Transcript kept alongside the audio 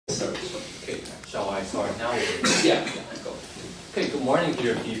I start now? Yeah, go. Okay, good morning,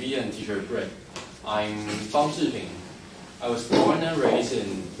 Teacher PV and Teacher Greg. I'm Fang Zhiping. I was born and raised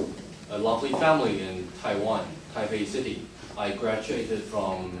in a lovely family in Taiwan, Taipei City. I graduated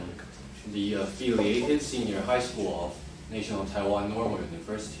from the affiliated senior high school of National Taiwan Normal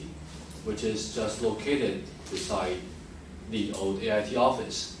University, which is just located beside the old AIT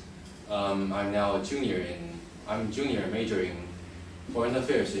office. I'm now a junior majoring Foreign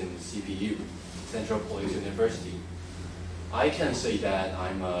Affairs in CPU, Central Police University. I can say that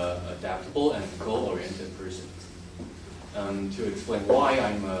I'm an adaptable and goal-oriented person. To explain why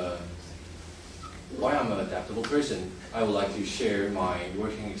I'm an adaptable person, I would like to share my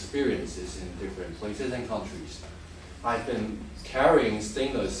working experiences in different places and countries. I've been carrying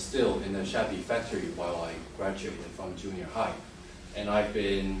stainless steel in a shabby factory while I graduated from junior high, and I've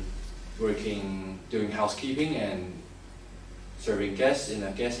been working doing housekeeping and serving guests in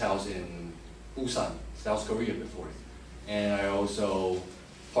a guest house in Busan, South Korea before. And I also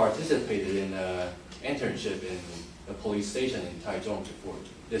participated in an internship in a police station in Taichung before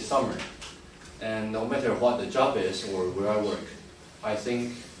this summer. And no matter what the job is or where I work, I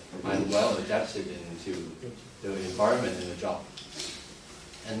think I'm well adapted into the environment and the job.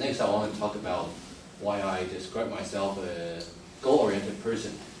 And next I want to talk about why I describe myself as a goal-oriented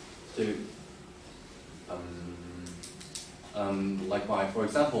person. For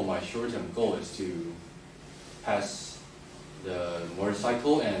example, my short-term goal is to pass the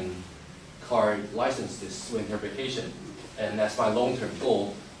motorcycle and car license this winter vacation. And as my long-term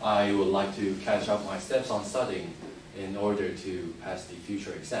goal, I would like to catch up my steps on studying in order to pass the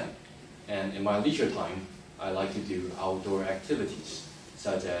future exam. And in my leisure time, I like to do outdoor activities,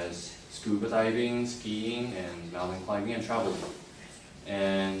 such as scuba diving, skiing, and mountain climbing and traveling.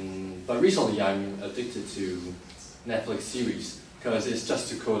 But recently I'm addicted to Netflix series, because it's just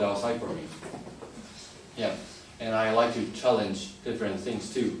too cold outside for me. Yeah, and I like to challenge different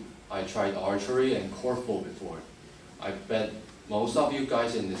things too. I tried archery and korfball before. I bet most of you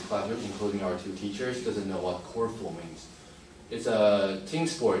guys in this classroom, including our two teachers, doesn't know what korfball means. It's a team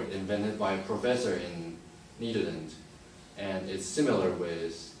sport invented by a professor in Netherlands, and it's similar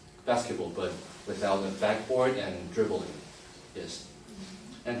with basketball, but without a backboard and dribbling. Yes.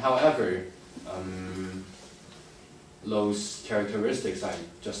 And however, those characteristics I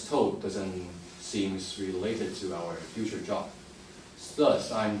just told doesn't seem related to our future job.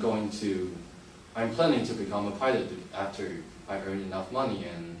 Thus, I'm planning to become a pilot after I earn enough money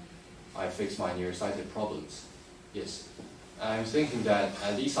and I fix my nearsighted problems. Yes, I'm thinking that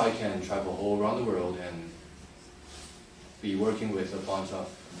at least I can travel all around the world and be working with a bunch of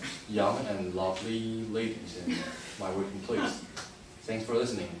young and lovely ladies in my working place. Thanks for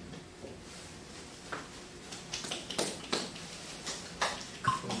listening.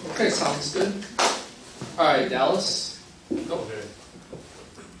 Okay, sounds good. All right, Dallas, go. Okay.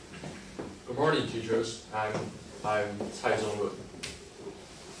 Good morning, teachers. I'm Cai Zhongwen.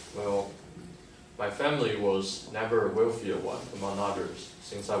 Well, my family was never a wealthier one, among others,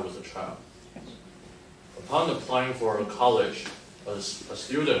 since I was a child. Upon applying for a college, a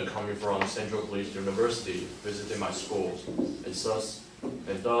student coming from Central Police University visited my schools,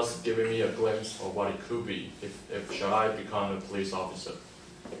 and thus giving me a glimpse of what it could be if shall I become a police officer.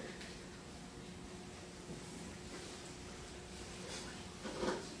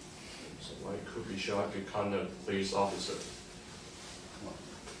 So what it could be, shall I become a police officer?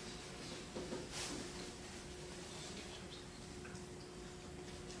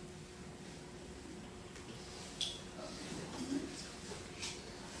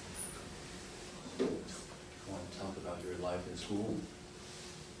 Life in school,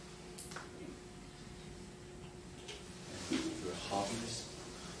 and your hobbies,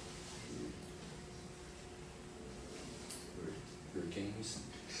 your games,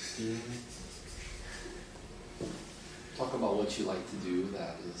 skiing. Talk about what you like to do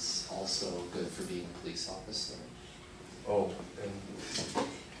that is also good for being a police officer. Oh, and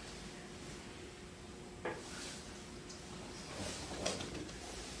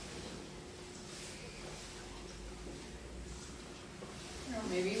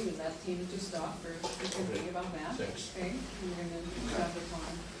Maybe we let him to start first. We can think about that. Thanks. Okay, we're going to start the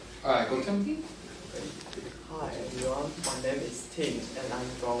time. All right, go Tim. Hi everyone, my name is Tim and I'm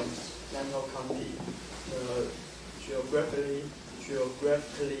from Nano County, the geographically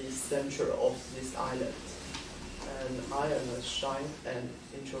center of this island. And I am a shy and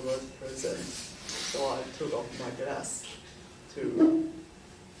introverted person, so I took off my glass to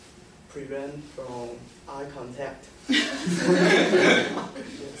prevent from eye contact. Yes.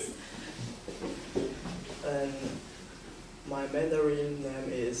 And my Mandarin name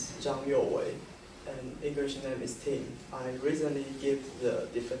is Zhang Youwei, and English name is Tim. I recently gave the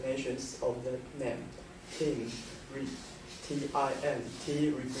definitions of the name. Tim, T-I-M. T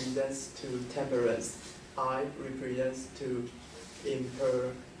represents to temperance. I represents to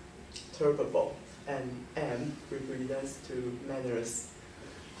imperturbable. And M represents to manners.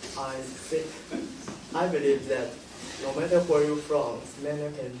 I believe that no matter where you're from,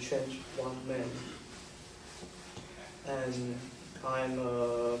 manner can change one man. And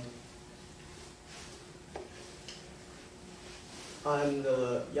I'm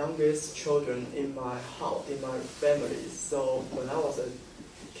the youngest children in my house, in my family. So when I was a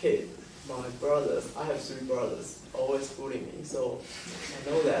kid, my brothers, I have 3 brothers, always bullying me. So I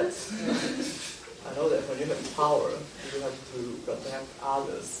know that. I know that when you have power, you have to protect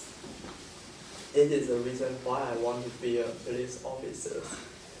others. It is the reason why I want to be a police officer.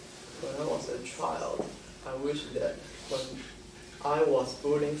 When I was a child, I wish that when I was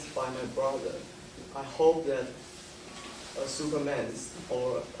bullied by my brother, I hope that a Superman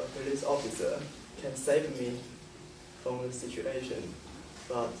or a police officer can save me from the situation.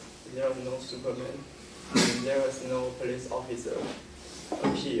 But there is no Superman, and there is no police officer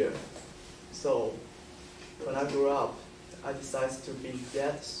appear. So when I grew up, I decided to be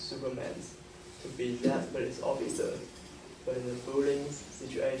that Superman, to be that police officer when the bullying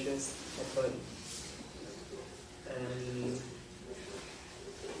situations happen. And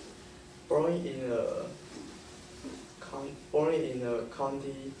born in a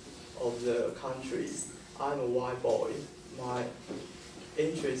county of the countries, I'm a white boy. My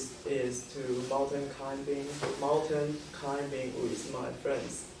interest is to mountain climbing with my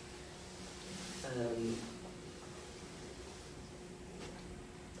friends. And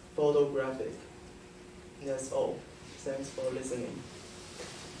photographic. That's all. Thanks for listening.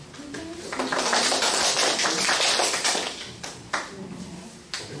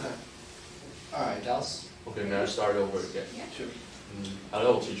 Okay. All right, Dallas. Okay, may I start over again? Yeah. Sure.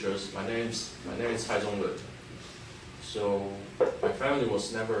 Hello, teachers. My name is Cai Zhongwen. So my family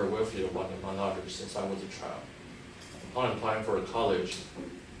was never a wealthier one among others since I was a child. Upon applying for a college,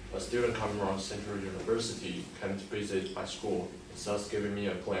 a student coming from Central University came to visit my school, thus giving me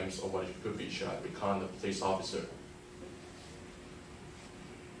a glimpse of what it could be should I become a police officer.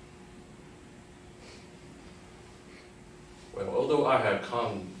 Well, although I had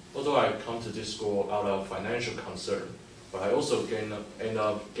come to this school out of financial concern, but I also ended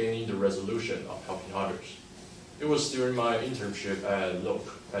up gaining the resolution of helping others. It was during my internship at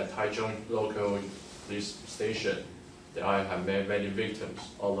Taichung local police station that I have met many victims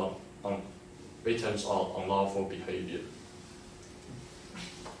of unlawful behavior.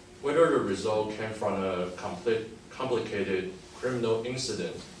 Whether the result came from a complicated criminal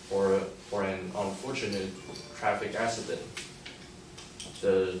incident or an unfortunate traffic accident,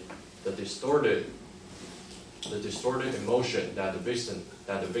 the distorted emotion that the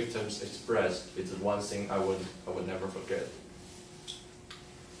victims expressed is the one thing I would never forget.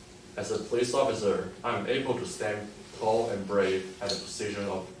 As a police officer, I'm able to stand tall and brave at a position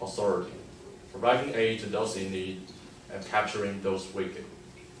of authority, providing aid to those in need and capturing those wicked.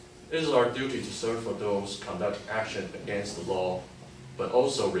 It is our duty to serve for those conducting action against the law, but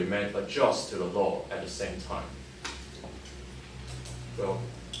also remain a just to the law at the same time. Well,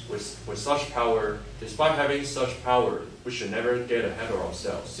 with such power, despite having such power, we should never get ahead of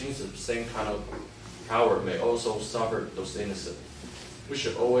ourselves, since the same kind of power may also suffer those innocent. We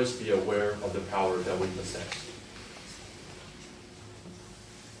should always be aware of the power that we possess.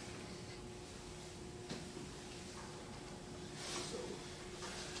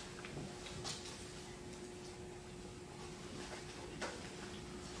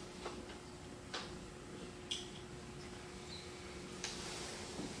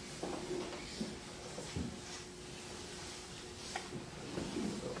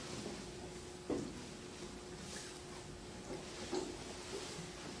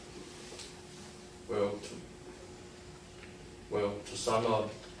 To sum up,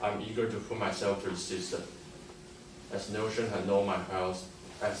 I'm eager to put myself through the system, as Notion has known my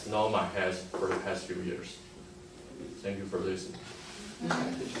head for the past few years. Thank you for listening.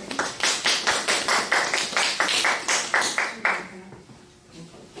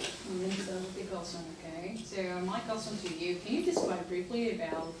 Okay, so my question to you, can you describe briefly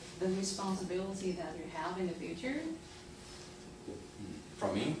about the responsibility that you have in the future?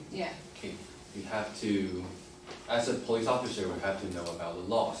 From me? Yeah. Okay, we have to, as a police officer, we have to know about the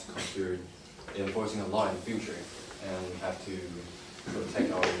laws, because we're enforcing the law in the future, and we have to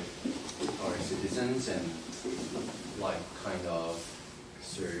protect our citizens and kind of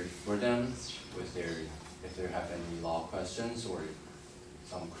serve for them with if they have any law questions or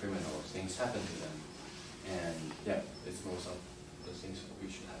some criminal things happen to them. And yeah, it's most of the things that we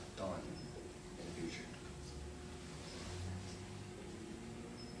should have done in the future.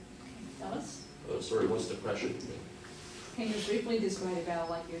 Dallas, Sorry, what's the question? can you briefly describe about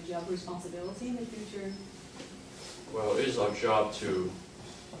like your job responsibility in the future? Well, it is our job to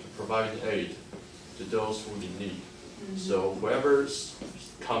provide aid to those who need. So whoever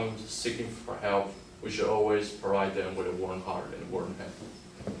comes seeking for help, we should always provide them with a warm heart and a warm hand.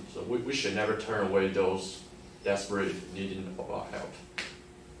 So we should never turn away those desperate needing of our help.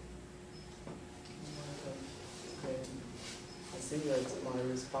 Okay. I think that my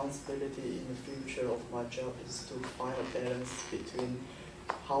responsibility in the future of my job is to find a balance between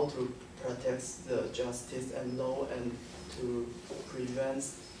how to protect the justice and law and to prevent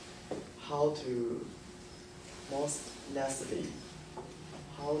how to most lastly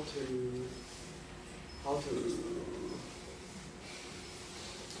how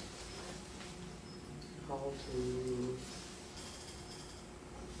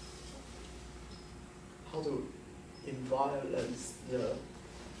to inviolate the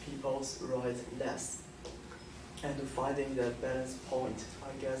people's rights less, and to finding the balance point.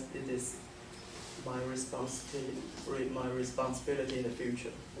 I guess it is my responsibility in the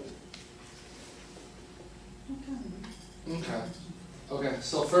future. Okay. Okay.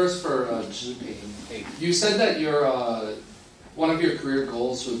 So first for Zhiping, hey, you said that your one of your career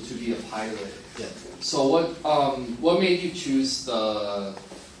goals was to be a pilot. Yeah. So what made you choose the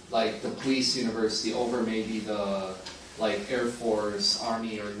police university over maybe the Air Force,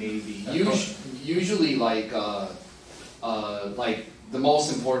 Army, or Navy? Usually the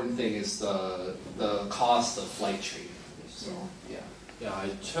most important thing is the cost of flight training. So yeah. Yeah, I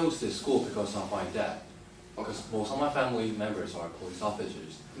chose this school because of my dad. Because most of my family members are police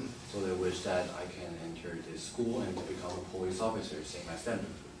officers, so they wish that I can enter this school and to become a police officer, same as them,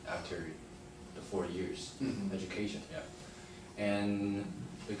 after the 4 years education. Yeah, and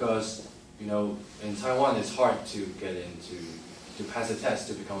because in Taiwan it's hard to get to pass a test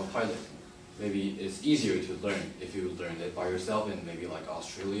to become a pilot. Maybe it's easier to learn if you learn it by yourself in maybe like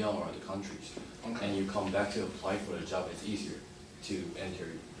Australia or other countries, and you come back to apply for the job. It's easier to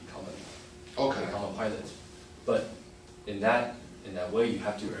enter become a pilot. But in that way, you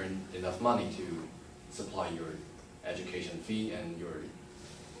have to earn enough money to supply your education fee and your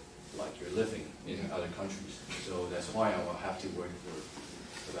living in other countries. So that's why I will have to work for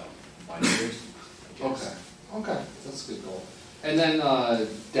about 5 years, I guess. Okay, that's a good goal. And then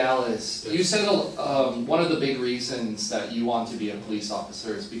Dallas, you said one of the big reasons that you want to be a police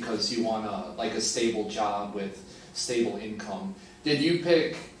officer is because you want a stable job with stable income. Did you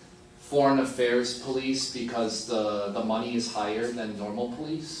pick Foreign Affairs Police because the money is higher than normal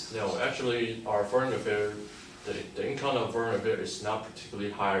police? No, actually, our foreign affairs, the income of foreign affairs is not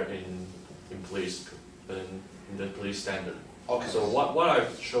particularly higher in police than in the police standard. Okay. So what I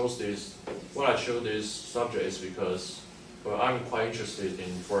chose this subject is because I'm quite interested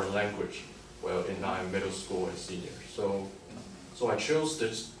in foreign language. Well, in my middle school and senior. So I chose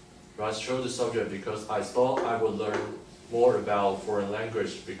this subject because I thought I would learn more about foreign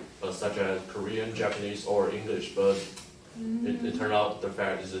language, such as Korean, Japanese, or English, but it turned out the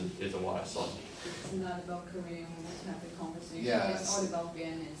fact isn't what I thought. It's not about Korean, we just have the conversation. Yeah, it's all about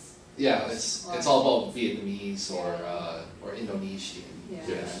Vietnamese. Yeah, it's all about Vietnamese or Indonesian.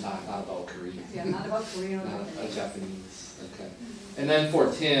 Yeah. Not about Korean. Yeah, not about Korean or Not Vietnamese. Japanese. Okay. And then for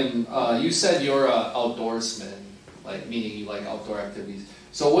Tim, you said you're an outdoorsman, meaning you like outdoor activities.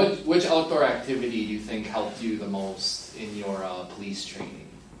 So which outdoor activity do you think helped you the most in your police training?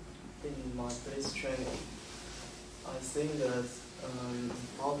 In my police training, I think that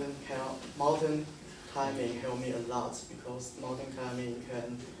mountain climbing helped me a lot because mountain climbing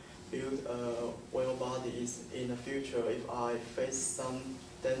can build well bodies in the future. If I face some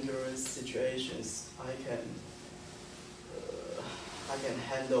dangerous situations, I can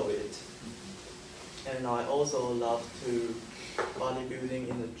handle it. And I also love to bodybuilding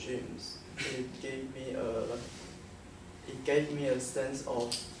in the gyms. It gave me a sense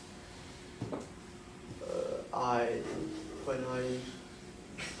of when I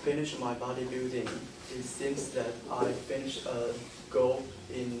finish my bodybuilding, it seems that I finished a goal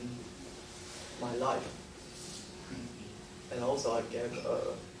in my life, and also I get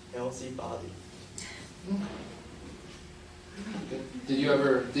a healthy body. Did you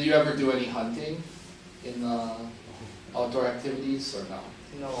ever do any hunting in outdoor activities or no?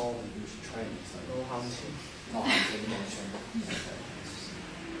 No, You should try it next time. no hunting. No hunting, no training.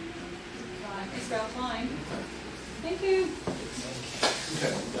 It's about time. Thank you.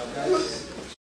 Okay.